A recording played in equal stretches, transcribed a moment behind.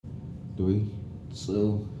3,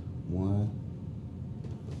 2, 1.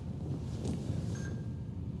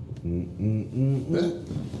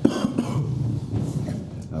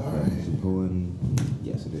 Going.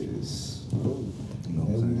 Yes, it is. Cool. You know what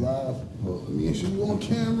I'm And we saying? live. Well, let me issue you on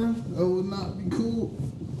camera. That would not be cool.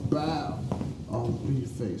 Bow. Oh, in your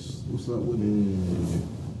face. What's up with it?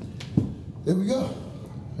 There we go.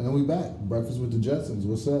 And then we back. Breakfast with the Jetsons.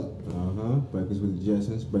 What's up? Breakfast with the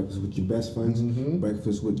Jetsons. Breakfast with your best friends.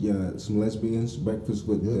 Breakfast with some lesbians. Breakfast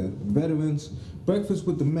with the veterans. Breakfast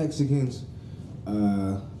with the Mexicans.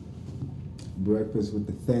 Breakfast with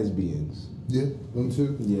the thespians. Yeah, them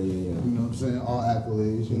too. Yeah. You know what I'm saying? All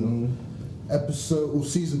accolades, you know.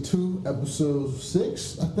 Season 2, episode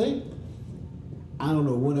 6, I think. I don't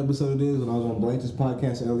know what episode it is. When I was on Blanche's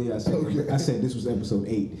podcast earlier, I said this was episode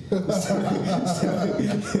 8. He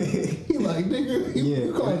like, nigga,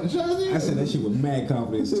 you calling the shots here? I said that shit with mad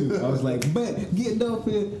confidence too. I was like, but getting off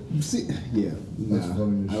here, That's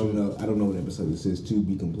funny as I don't know what episode this is, to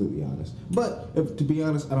be completely honest. But to be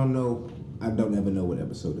honest, I don't ever know what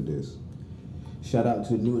episode it is. Shout out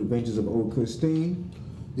to the New Adventures of Old Christine.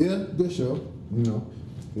 Yeah, good show. You know.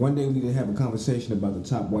 One day we need to have a conversation about the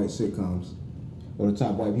top white sitcoms. Or the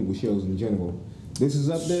top white people shows in general. This is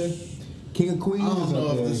up there. King of Queens I don't is know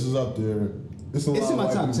up if there. this is up there. It's in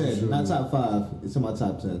my top 10, not top 5. It's in my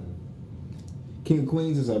top 10. King of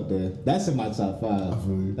Queens is up there. That's in my top 5. I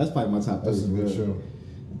feel you. That's probably my top 3. That's a good show.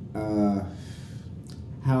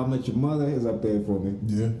 How I Met Your Mother is up there for me.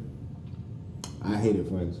 Yeah. I hated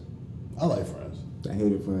Friends. I like Friends. I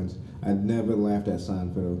hated Friends. I never laughed at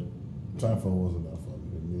Seinfeld. Seinfeld wasn't that funny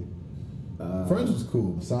to me. Friends was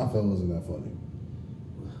cool, but Seinfeld wasn't that funny.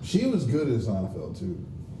 She was good at Seinfeld too.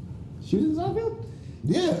 She was in Seinfeld?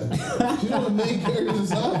 Yeah, she's one of the main characters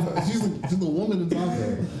in Seinfeld. She's the woman in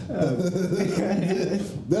Seinfeld.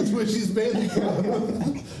 That's where she's mainly from.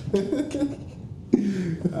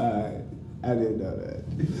 I didn't know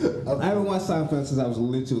that. I haven't watched Seinfeld since I was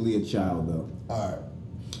literally a child, though. All right,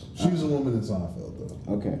 she was a woman in Seinfeld though.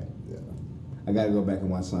 Okay. Yeah. I gotta go back and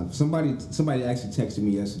watch Seinfeld. Somebody actually texted me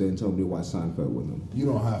yesterday and told me to watch Seinfeld with them. You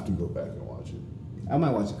don't have to go back and watch it. I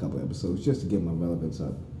might watch a couple episodes just to get my relevance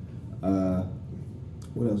up.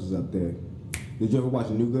 What else is up there? Did you ever watch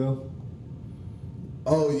A New Girl?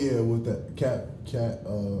 Oh yeah, with that cat.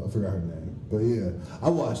 I forgot her name, but yeah, I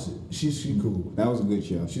watched it. She's cool. That was a good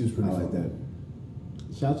show. She was pretty I like funny. that.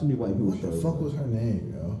 Shout out to me white people What the shows. fuck was her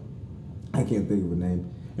name, yo? I can't think of her name.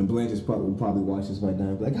 And Blanche will probably watch this right now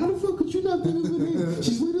and be like, how the fuck could you not think of her name?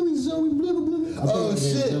 She's literally Zoe, blah, blah, blah. Oh,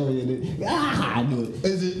 shit. Zoe in it. I knew it.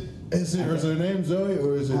 Is her name Zoe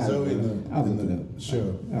or is it Zoe in I'll look it the up.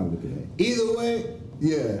 show? I'll look it up. Either way,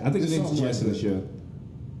 yeah. I think it's the name's something Jess in the like show.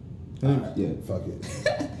 that. All right, Yeah. fuck it.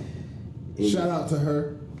 Shout out to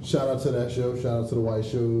her. Shout out to that show. Shout out to the white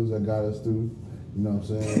shows that got us through. You know what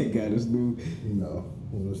I'm saying? Got us new. You know,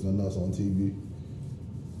 when there's nothing else on TV.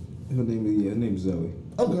 Her name is Zoe.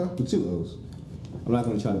 Okay. With 2 O's. I'm not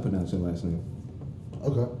going to try to pronounce her last name.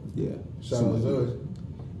 Okay. Yeah. Shout out to Zoe.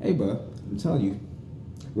 Hey, bro, I'm telling you,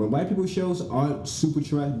 when white people shows aren't super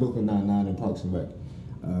trash, Brooklyn Nine-Nine and Parks and Rec.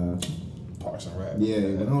 Parks and Rec.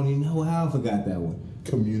 Yeah, but I don't even know how I forgot that one.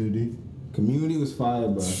 Community. Community was fire,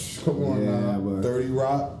 bro. Come on now. Bro. 30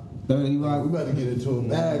 Rock. 30 Rock. We about to get into a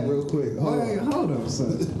bag real quick. Hold on,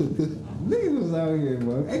 son. Niggas was out here,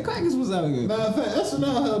 bro. Hey, Crackers was out here. Matter of fact,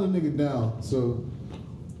 SNL held a nigga down, so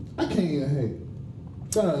I can't even hate.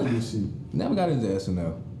 Shout out to NBC. Never got into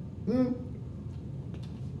SNL.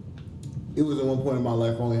 It was at one point in my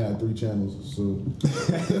life I only had 3 channels, so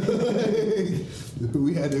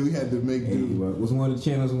we had to make Hey, do. bro. Was one of the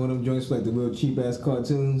channels one of them joints like the real cheap ass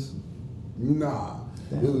cartoons? Nah,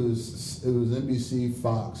 Damn. it was NBC,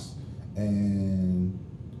 Fox, and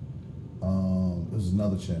it was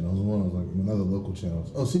another channel. It was one of like another local channel.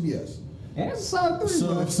 Oh, CBS. And that's a solid 3,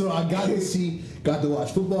 bro. So I got to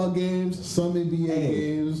watch football games, some NBA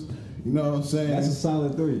games. You know what I'm saying? That's a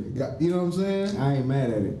solid 3. You know what I'm saying? I ain't mad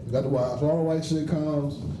at it. Got to watch all the white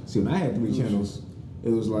sitcoms. See, when I had 3 channels, it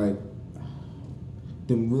was like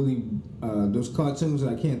them really those cartoons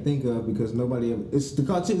that I can't think of because nobody ever. It's the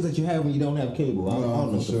cartoons that you have when you don't have cable. I don't know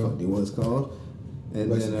what the fuck it was called. And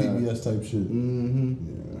Like then some PBS type shit.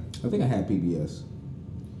 Mm-hmm. Yeah. I think I had PBS.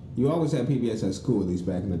 You always had PBS at school, at least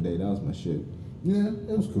back in the day. That was my shit. Yeah,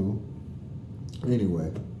 it was cool.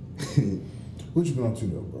 Anyway, What you been up to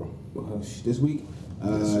though, bro? this week.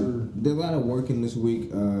 Yes, sir. Did a lot of working this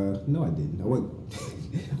week. No, I didn't. I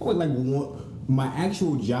went like my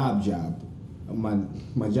actual job.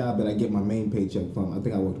 My job that I get my main paycheck from. I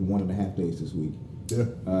think I worked 1.5 days this week. Yeah.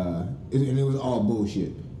 And it was all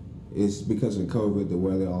bullshit. It's because of COVID, the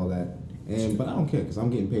weather, all that. But I don't care because I'm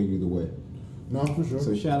getting paid either way. No, for sure.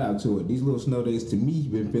 So shout out to it. These little snow days to me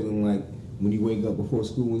been feeling like when you wake up before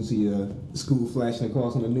school and see school flashing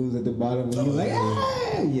across on the news at the bottom and you're like,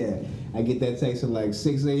 ah, yeah. I get that text at like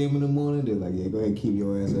 6 a.m. in the morning. They're like, yeah, go ahead and keep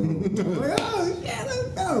your ass at home. I'm like, oh, shit, let's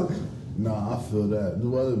go. Nah, I feel that. The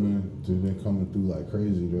weatherman has been coming through like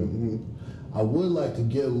crazy, though. Mm-hmm. I would like to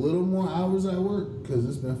get a little more hours at work because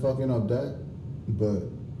it's been fucking up that. But,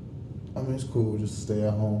 I mean, it's cool just to stay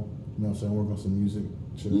at home. You know what I'm saying? Work on some music.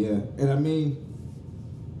 Chill. Yeah, and I mean,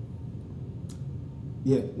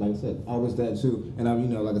 yeah, like I said, always that too. And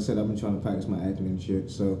I'm, like I said, I've been trying to practice my acting and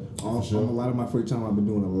shit. So a lot of my free time, I've been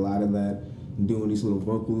doing a lot of that, doing these little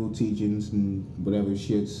vocal teachings and whatever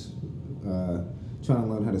shits, trying to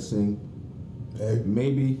learn how to sing. Hey,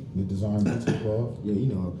 maybe the design tip off. Yeah,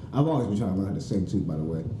 I've always been trying to learn how to sing too, by the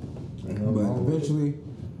way. But eventually,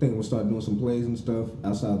 I think I'm gonna start doing some plays and stuff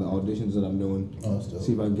outside of the auditions that I'm doing.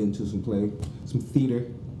 See if I can get into some theater.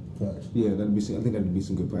 Facts. Yeah, I think that'd be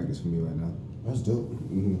some good practice for me right now. That's dope.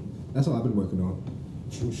 Mm-hmm. That's all I've been working on.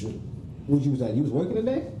 True shit. What you was at? You was working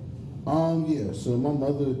today? Yeah. So my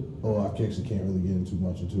mother. Oh, I actually can't really get too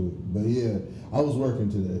much into it, but yeah, I was working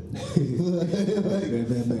today.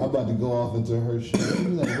 I'm about to go off into her shit. She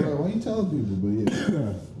was like, "Bro, why you telling people?" But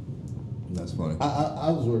yeah, that's funny.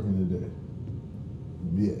 I was working today.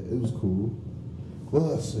 Yeah, it was cool. Well,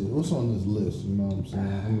 let's see. What's on this list? You know what I'm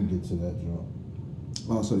saying? Let me get to that jump.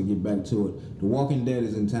 Also, to get back to it, The Walking Dead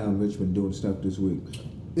is in town, Richmond, doing stuff this week.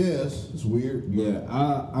 Yes, it's weird. Yeah,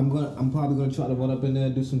 I'm probably gonna try to run up in there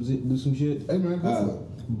and do some shit. Hey man, go for it.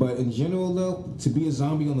 But in general, though, to be a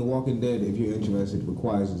zombie on The Walking Dead, if you're interested,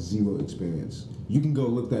 requires 0 experience. You can go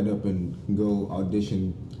look that up and go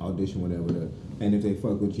audition whatever. And if they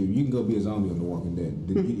fuck with you, you can go be a zombie on The Walking Dead.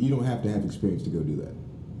 You don't have to have experience to go do that.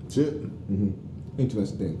 Shit. Mm-hmm.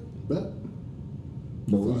 Interesting thing. But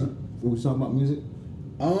what was talking about music?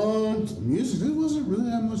 Music. There wasn't really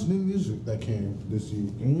that much new music that came this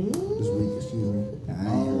week. Excuse me. I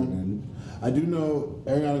ain't heard nothing. I do know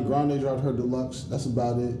Ariana Grande dropped her deluxe. That's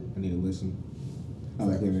about it. I need to listen. I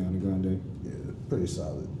like Ariana Grande. Yeah, pretty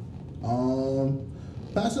solid.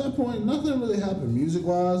 Past that point, nothing really happened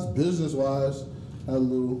music-wise, business-wise. Had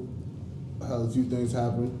a few things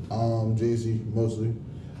happen. Jay-Z mostly.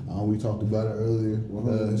 We talked about it earlier.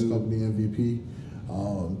 His company MVP.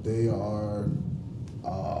 They are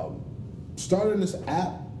starting this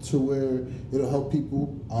app to where it'll help people,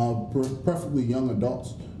 preferably young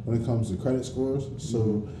adults, when it comes to credit scores.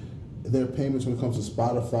 So their payments when it comes to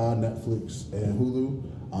Spotify, Netflix, and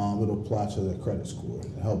Hulu, it'll apply to their credit score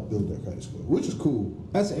and help build their credit score, which is cool.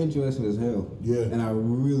 That's interesting as hell. Yeah. And I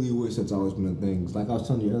really wish that's always been a thing. Like I was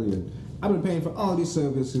telling you earlier, I've been paying for all these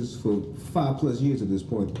services for 5+ years at this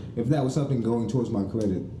point. If that was something going towards my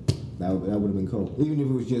credit, that would have been cool. Even if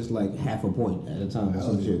it was just like half a point at a time or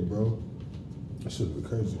some shit, bro. That should be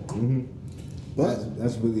crazy. Mm-hmm. But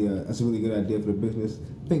that's a really good idea for the business.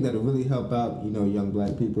 I think that'll really help out, young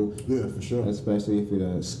black people. Yeah, for sure. Especially if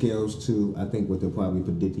it scales to, I think what they're probably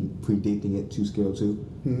predicting it to scale to.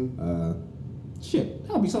 Mm-hmm. Shit,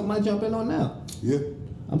 that'll be something I jump in on now. Yeah.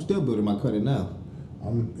 I'm still building my credit now.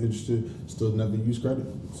 I'm interested. Still never used credit,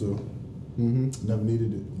 so never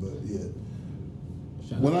needed it. But yeah,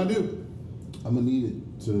 when I do, I'm gonna need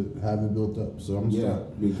it to have it built up. So I'm gonna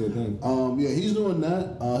start. Be a good thing. Yeah, he's doing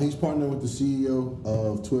that. He's partnering with the CEO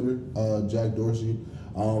of Twitter, Jack Dorsey.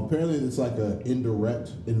 Apparently, it's like an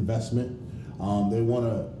indirect investment. They want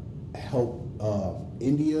to help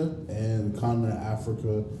India and the continent of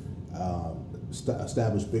Africa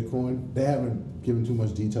establish Bitcoin. They haven't given too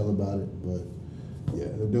much detail about it, but yeah,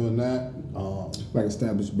 they're doing that. Like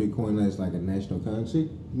establish Bitcoin as like a national currency?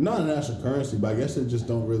 Not a national currency, but I guess they just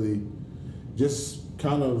don't really, just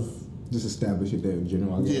kind of... Just establish it there in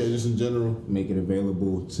general, I guess. Yeah, just in general. Make it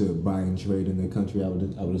available to buy and trade in their country, I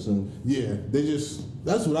would assume. Yeah,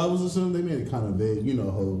 that's what I was assuming. They made it kind of vague. You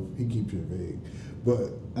know, Hov, he keeps it vague.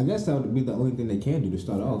 But I guess that would be the only thing they can do to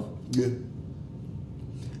start off. Yeah.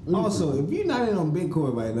 Also, if you're not in on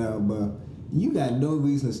Bitcoin right now, but you got no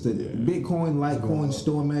reason to Bitcoin, Litecoin,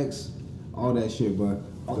 StormX, all that shit, but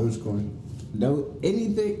Dogecoin. No,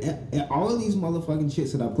 anything, all of these motherfucking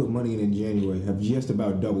shits that I put money in January have just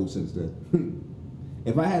about doubled since then.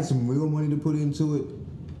 If I had some real money to put into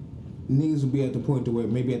it, niggas would be at the point to where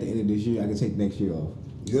maybe at the end of this year I can take next year off.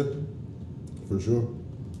 Yep, for sure.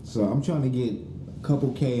 So I'm trying to get a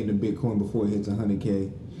couple K into Bitcoin before it hits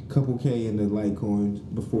 100K, couple K into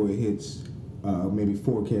Litecoin before it hits maybe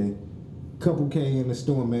 4K, couple K into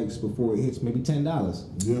StormX before it hits maybe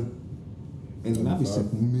 $10. Yeah. And then I'll be set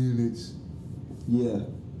for minutes. Yeah.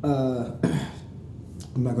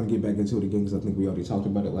 I'm not going to get back into it again because I think we already talked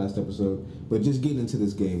about it last episode. But just getting into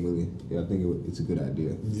this game, really, I think it's a good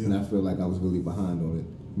idea. Yeah. And I feel like I was really behind on it.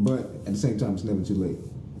 But at the same time, it's never too late.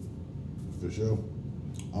 For sure.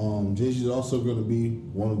 Jay-Z's also going to be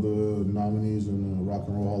one of the nominees in the Rock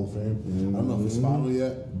and Roll Hall of Fame. I don't know if it's final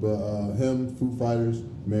yet, but him, Foo Fighters,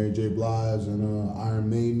 Mary J. Blige, and Iron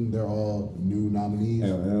Maiden, they're all new nominees.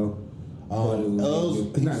 LL.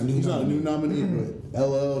 He's not a new nominee, but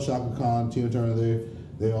LL, Shaka Khan, Tina Turner,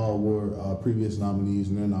 they all were previous nominees,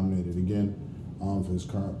 and they're nominated again for this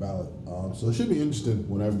current ballot. So it should be interesting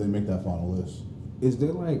whenever they make that final list. Is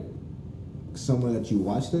there like somewhere that you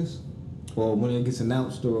watch this? Or when it gets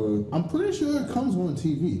announced, or... I'm pretty sure it comes on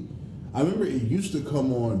TV. I remember it used to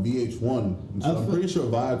come on VH1. So I'm pretty sure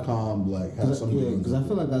Viacom has something. Yeah, because I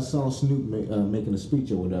feel like I saw Snoop making a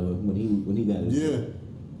speech or whatever when he got it. Yeah.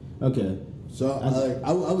 Okay. So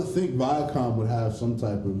I would think Viacom would have some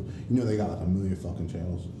type of, they got like a million fucking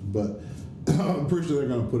channels, but I'm pretty sure they're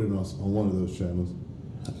gonna put it on one of those channels.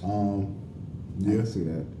 Yeah, I can see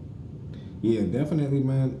that. Yeah, definitely,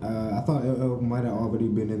 man. I thought LL might have already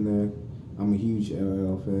been in there. I'm a huge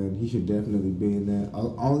LL fan. He should definitely be in there.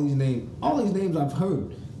 All these names I've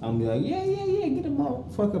heard. I'm like, yeah, get them all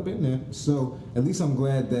fuck up in there. So at least I'm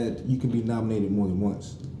glad that you can be nominated more than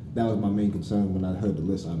once. That was my main concern when I heard the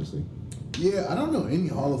list, honestly. Yeah, I don't know any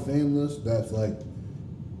Hall of Fame list that's like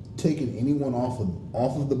taking anyone off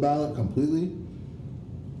of the ballot completely.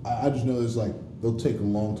 I just know it's like they'll take a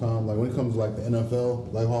long time. Like when it comes to like the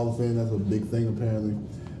NFL, like Hall of Fame, that's a big thing apparently.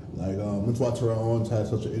 Like that's why Terrell Owens had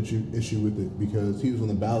such an issue with it, because he was on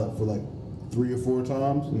the ballot for like 3 or 4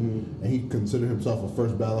 times, and he considered himself a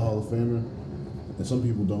first ballot Hall of Famer. And some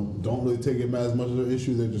people don't really take it as much of an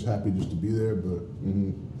issue. They're just happy just to be there. But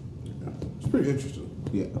yeah, it's pretty interesting.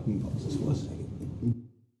 Yeah, just one second.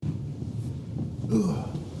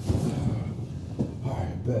 All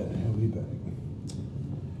right, bet. He'll be back.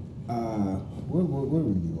 Where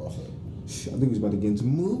we leave off at? I think he's about to get into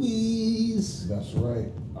movies. That's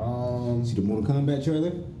right. See the Mortal Kombat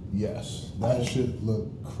trailer? Yes. That shit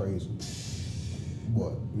looked crazy.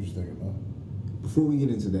 What you thinking of? Before we get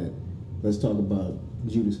into that, let's talk about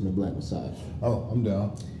Judas and the Black Messiah. Oh, I'm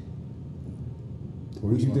down.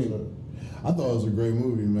 What do you think? I thought it was a great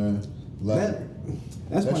movie, man. Like,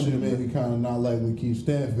 that shit made me kind of not like Lakeith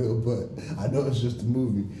Stanfield, but I know it's just a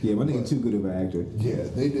movie. Yeah, my nigga too good of an actor. Yeah,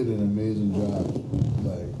 they did an amazing job.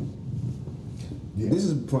 Like, yeah. This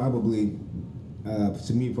is probably,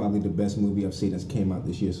 to me, probably the best movie I've seen that's came out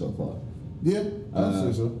this year so far. Yeah, I'd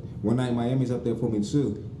say so. One Night in Miami's up there for me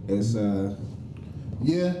too. It's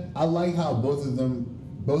yeah, I like how both of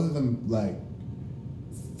them like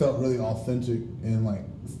felt really authentic and like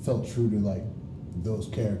felt true to like those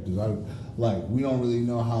characters. We don't really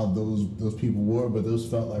know how those people were, but those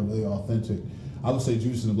felt like really authentic. I would say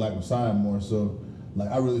Judas and the Black Messiah more so. Like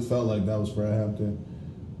I really felt like that was Fred Hampton.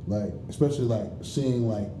 Like especially like seeing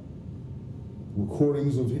like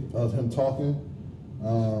recordings of him talking.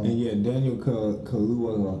 And yeah, Daniel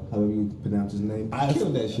Kaluuya, or however you pronounce his name,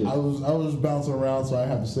 killed that shit. I was bouncing around, so I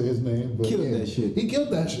have to say his name. But killed that shit. He killed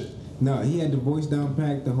that shit. No, he had the voice down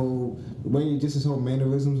packed, the whole way, just his whole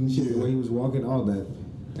mannerisms and shit, the way he was walking, all that.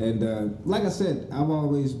 And like I said, I've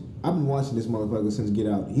been watching this motherfucker since Get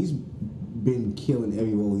Out. He's been killing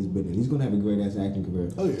every role he's been in. He's gonna have a great ass acting career.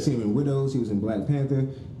 Oh yeah. Seen him in Widows. He was in Black Panther.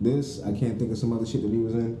 I can't think of some other shit that he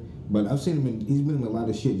was in. But I've seen him he's been in a lot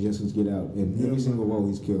of shit just since Get Out, and every single role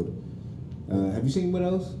he's killed. Have you seen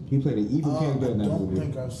Widows? He played an evil character in that movie. I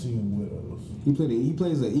don't think I've seen Widows. He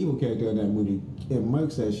plays an evil character in that movie and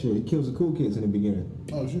murks that shit. He kills the cool kids in the beginning.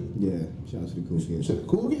 Oh shit. Yeah, shout out to the cool kids. You said the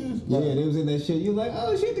cool kids? Yeah, they was in that shit. You're like,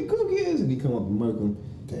 oh shit, the cool kids, and he come up and murk them.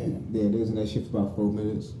 Damn. Yeah, they was in that shit for about 4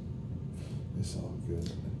 minutes. It's all good.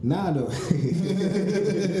 Nah though.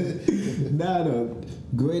 Nah though.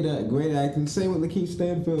 Great acting. Same with Lakeith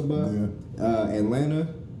Stanfield, bro. Yeah. Atlanta.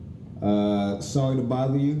 Sorry to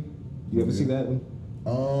Bother You. You ever see that one?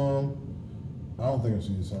 I don't think I've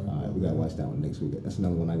seen Sorry. All right, we gotta watch that one next week. That's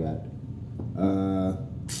another one I got.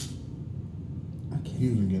 I can't. He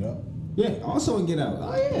was in Get Out. Yeah, also in Get Out.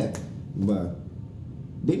 Oh yeah. But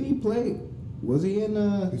didn't he play? Was he in?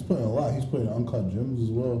 He's playing a lot. He's playing Uncut Gems as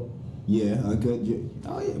well. Yeah, Uncut Gems.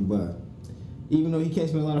 Oh yeah, but even though he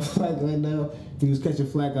catching a lot of flack right now, he was catching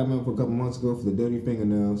flack. I remember a couple months ago for the dirty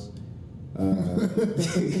fingernails.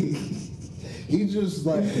 He's just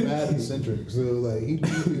like mad eccentric, so like he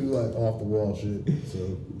like off the wall shit.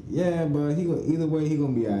 So yeah, but either way he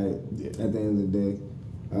gonna be alright. Yeah. At the end of the day,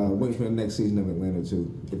 waiting for the next season of Atlanta too,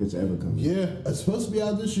 if it's ever coming. Yeah, it's supposed to be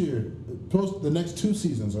out this year. The next 2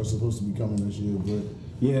 seasons are supposed to be coming this year, but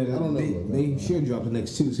Yeah, I don't know. They should drop the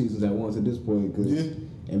next 2 seasons at once at this point. Cause if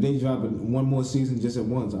they drop one more season just at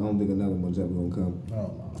once, I don't think another one's ever gonna come.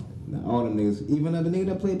 Oh no. Now, all them niggas, even the nigga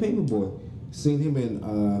that played Paperboy, seen him in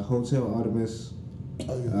Hotel Artemis.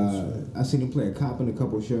 Oh, yeah, I seen him play a cop in a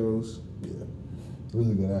couple shows. Yeah,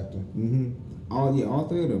 really good actor. All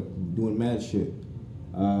 3 of them doing mad shit.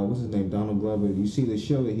 What's his name? Donald Glover. You see the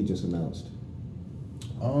show that he just announced?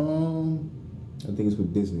 I think it's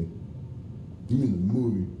with Disney. You mean the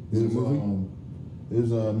movie? Is it a movie? It's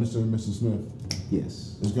Mr. and Mrs. Smith.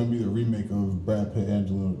 Yes. It's gonna be the remake of Brad Pitt,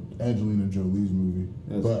 Angelina Jolie's movie.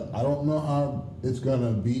 But I don't know how it's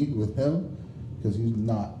gonna be with him because he's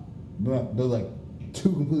not. They're like 2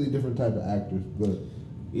 completely different type of actors. But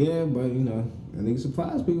yeah, but you know, I think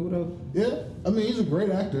surprise people though. Yeah, I mean he's a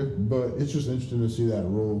great actor, but it's just interesting to see that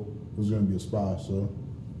role was gonna be a spy. So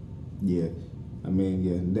yeah. I mean,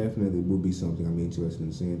 yeah, definitely would be something I'm interested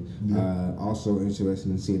in seeing. Yeah. Also interested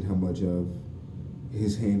in seeing how much of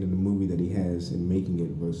his hand in the movie that he has in making it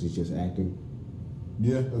versus just acting.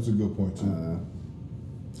 Yeah, that's a good point too.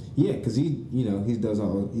 Yeah, because he does a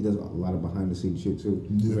lot of behind the scenes shit too.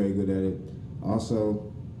 Yeah. He's very good at it.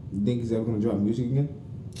 Also, you think he's ever gonna drop music again?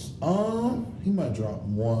 He might drop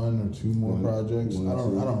 1 or 2 more projects. I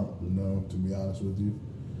don't 2. know, to be honest with you.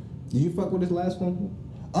 Did you fuck with his last one?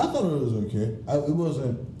 I thought it was okay. It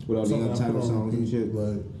wasn't With all the untitled songs and shit.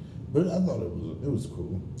 But I thought it was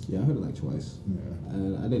cool. Yeah, I heard it like twice. Yeah.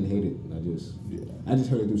 And I didn't hate it. I just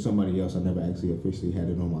heard it through somebody else. I never actually officially had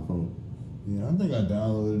it on my phone. Yeah, I think I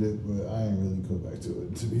downloaded it, but I ain't really go back to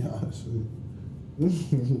it, to be honest with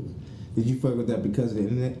you. Did you fuck with that because of the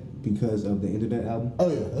internet? Because of the internet album? Oh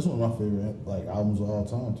yeah, that's one of my favorite albums of all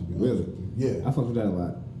time, to be honest with you. Yeah. I fucked with that a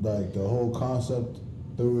lot. Like the whole concept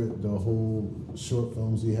through it, the whole short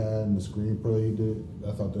films he had and the screenplay he did,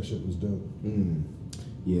 I thought that shit was dope.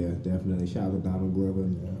 Yeah, definitely. Shout out to Donald Glover.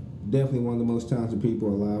 Yeah. Definitely one of the most talented people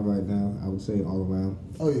alive right now, I would say, all around.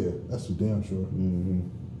 Oh yeah, that's for damn sure.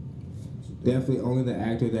 Definitely only the only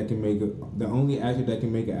actor that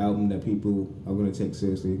can make an album that people are gonna take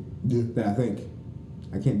seriously. Yeah. That I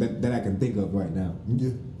can think of right now.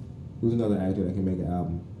 Yeah. Who's another actor that can make an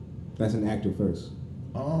album? That's an actor first.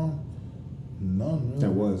 None really.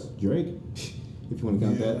 That was Drake. If you want to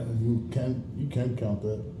count that. You can count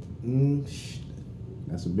that.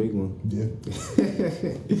 That's a big one. Yeah.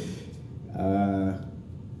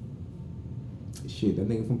 Shit, that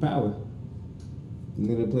nigga from Power. The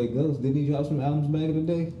nigga that played Ghost. Didn't he drop some albums back in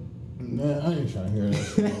the day? Man, I ain't trying to hear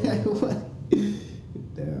that. What?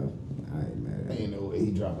 Damn, I ain't mad at Ain't no way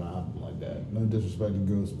he dropping an album like that. No disrespect to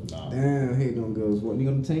Ghost, but nah. Damn, hate on Ghost. What, you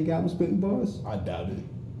on the Tank album spitting bars? I doubt it.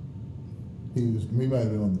 He might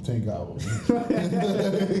have been on the Tank album.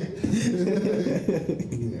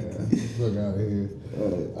 Yeah, fuck out of here.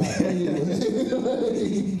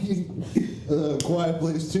 Quiet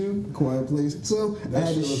Place 2. Quiet Place 2. That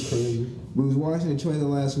shit was crazy. We was watching the trailer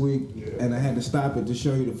last week, and I had to stop it to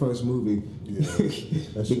show you the first movie. Yeah.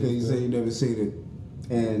 Because you said you never seen it.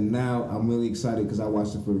 And now I'm really excited because I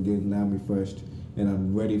watched it for again. Now I'm refreshed, and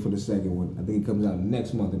I'm ready for the second one. I think it comes out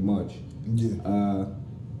next month in March. Yeah.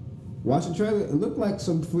 Watch the trailer. It looked like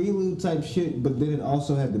some prelude type shit, but then it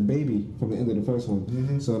also had the baby from the end of the first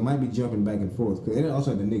one. So it might be jumping back and forth. Cause it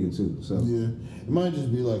also had the nigga too. So yeah, it might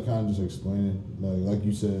just be like kind of just explaining, like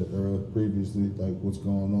you said previously, like what's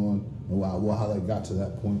going on and how they got to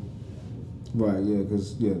that point. Right. Yeah.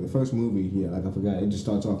 Cause the first movie, like I forgot, it just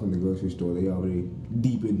starts off in the grocery store. They already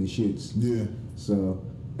deep in the shits. Yeah. So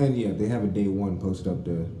and they have a day one post up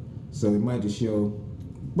there. So it might just show,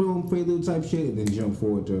 boom, prelude type shit, and then jump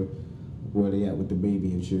forward to where they at with the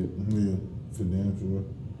baby and shit. Yeah, for damn sure.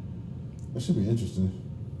 That should be interesting.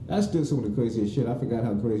 That's still some of the craziest shit. I forgot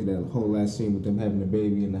how crazy that whole last scene with them having a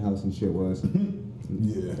baby in the house and shit was.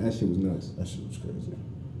 Yeah. That shit was nuts. That shit was crazy.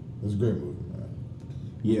 It was a great movie, man.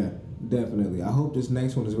 Yeah, definitely. I hope this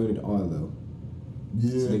next one is rated R though.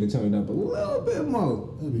 Yeah. So they can turn it up a little bit more.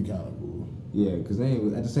 It'd be kind of cool. Yeah, because they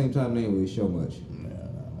ain't, at the same time, they ain't really show much. Yeah,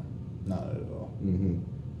 no. Not at all.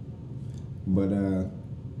 But,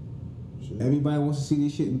 everybody wants to see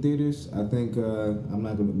this shit in theaters. I think I'm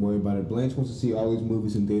not gonna worry about it. Blanche wants to see all these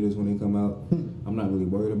movies in theaters when they come out. I'm not really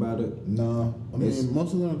worried about it. No, I mean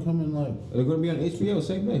most of them are coming like they're gonna be on HBO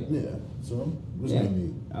same day. Yeah, so what's gonna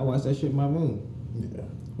need? I watched that shit in my room. Yeah,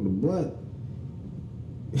 with the blood.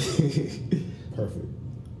 Perfect.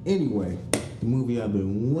 Anyway, the movie I've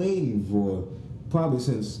been waiting for probably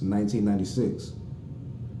since 1996,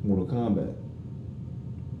 Mortal Kombat.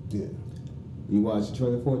 Yeah. You watched the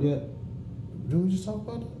trailer for it yet? Didn't we just talk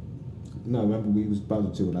about it? No, remember we was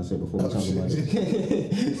about to when I said before we talked about it.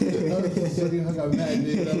 I got mad,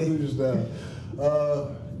 dude. That was just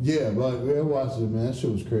yeah, but I watched it, man. That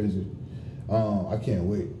shit was crazy. I can't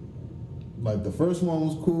wait. Like the first one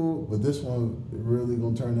was cool, but this one really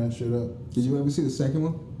gonna turn that shit up. Did you ever see the second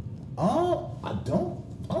one? I don't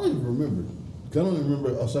even remember. I don't even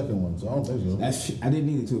remember a second one, so I don't think so. I didn't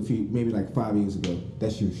need it to maybe like 5 years ago.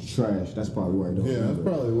 That shit was trash. That's probably why I don't remember. That's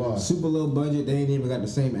probably why. Super low budget. They ain't even got the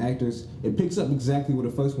same actors. It picks up exactly where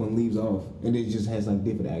the first one leaves off, and it just has like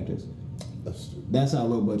different actors. That's how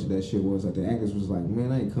low budget that shit was. Like the actors was like,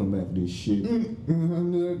 man, I ain't come back for this shit.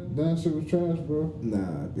 That shit was trash, bro.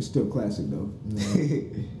 Nah, it's still classic though.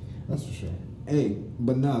 Yeah. That's for sure. Hey,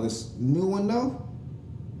 but no, this new one though.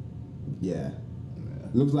 Yeah.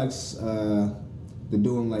 Looks like they're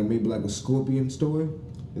doing like maybe like a Scorpion story.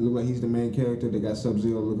 It looks like he's the main character. They got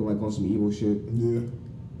Sub-Zero looking like on some evil shit. Yeah.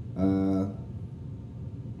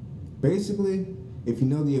 Basically, if you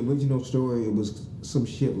know the original story, it was some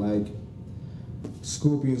shit like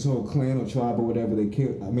Scorpion's whole clan or tribe or whatever they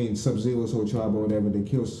kill. I mean, Sub-Zero's whole tribe or whatever, they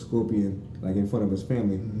kill Scorpion like in front of his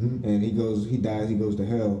family, and he dies, he goes to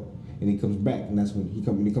hell. And he comes back, and that's when he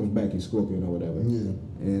comes back, he's Scorpion or whatever. Yeah.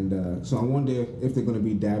 And so I wonder if they're going to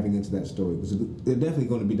be diving into that story, because they're definitely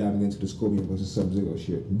going to be diving into the Scorpion versus Sub-Zero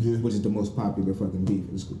shit, which is the most popular fucking beef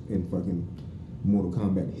in fucking Mortal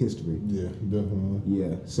Kombat history. Yeah, definitely.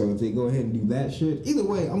 Yeah. So if they go ahead and do that shit, either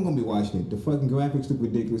way, I'm going to be watching it. The fucking graphics look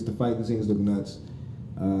ridiculous. The fighting scenes look nuts.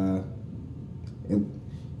 It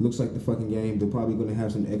looks like the fucking game. They're probably going to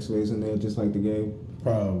have some X-rays in there, just like the game.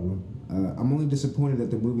 Probably. I'm only disappointed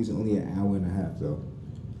that the movie's only an hour and a half, though.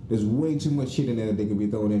 There's way too much shit in there that they could be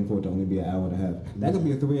throwing in for it to only be an hour and a half. That could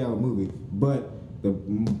be a 3-hour movie, but they're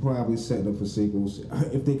probably setting up for sequels.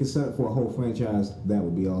 If they could set up for a whole franchise, that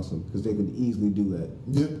would be awesome, because they could easily do that.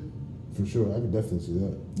 Yeah, for sure. I could definitely see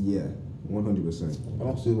that. Yeah, 100%. I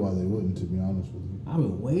don't see why they wouldn't, to be honest with you. I've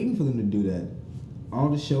been waiting for them to do that. All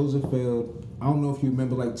the shows have failed. I don't know if you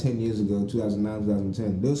remember, like 10 years ago, 2009,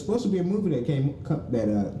 2010, there was supposed to be a movie to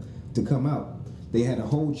come out. They had a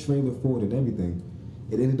whole trailer for it and everything.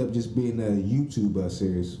 It ended up just being a YouTube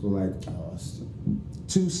series for like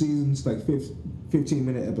 2 seasons, like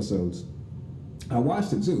 15-minute episodes. I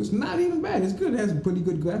watched it too. It's not even bad. It's good. It has pretty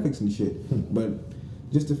good graphics and shit. But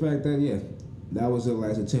just the fact that, that was their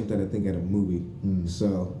last attempt at, I think, at a movie.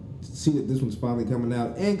 So to see that this one's finally coming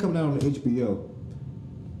out and coming out on the HBO,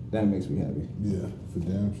 that makes me happy. Yeah, for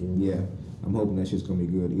damn sure. Yeah, I'm hoping that shit's gonna be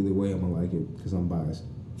good. Either way, I'm gonna like it because I'm biased.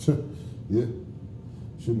 Yeah,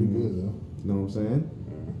 should be good though. You know what I'm saying?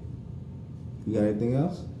 You got anything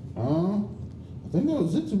else? I think that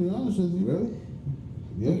was it, to be honest with you. Really?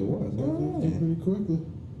 Yeah, it was. Yeah, pretty quickly.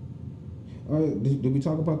 All right, did we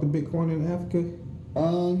talk about the Bitcoin in Africa?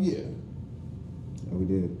 Yeah. Oh, we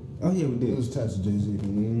did. Oh, yeah, we did. It was attached to Jay-Z.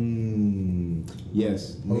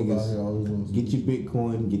 Yes, niggas. Get your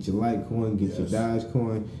Bitcoin, get your Litecoin, get your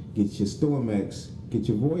Dogecoin, get your Stormex, get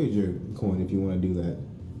your Voyager coin if you want to do that.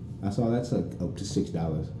 I saw that's like up to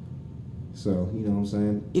 $6. So, you know what I'm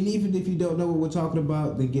saying? And even if you don't know what we're talking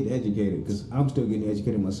about, then get educated, because I'm still getting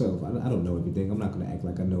educated myself. I don't know everything. I'm not going to act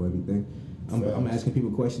like I know everything. I'm asking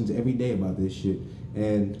people questions every day about this shit.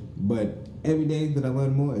 But every day that I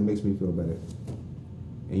learn more, it makes me feel better.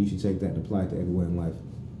 And you should take that and apply it to everywhere in life.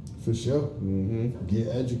 For sure. Get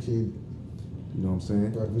educated. You know what I'm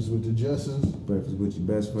saying? Breakfast with the Jessens. Breakfast with your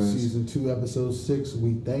best friends. Season 2, episode 6,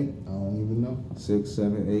 we think. I don't even know. 6,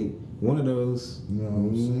 7, 8. One of those. You know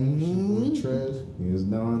what I'm saying? Tread. Here's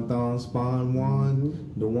Don, Thon, Spawn,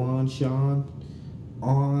 Juan, Dewan, Sean,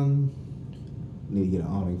 On. Need to get an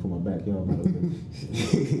awning for my backyard.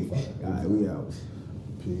 All right, we out.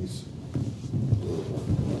 Peace.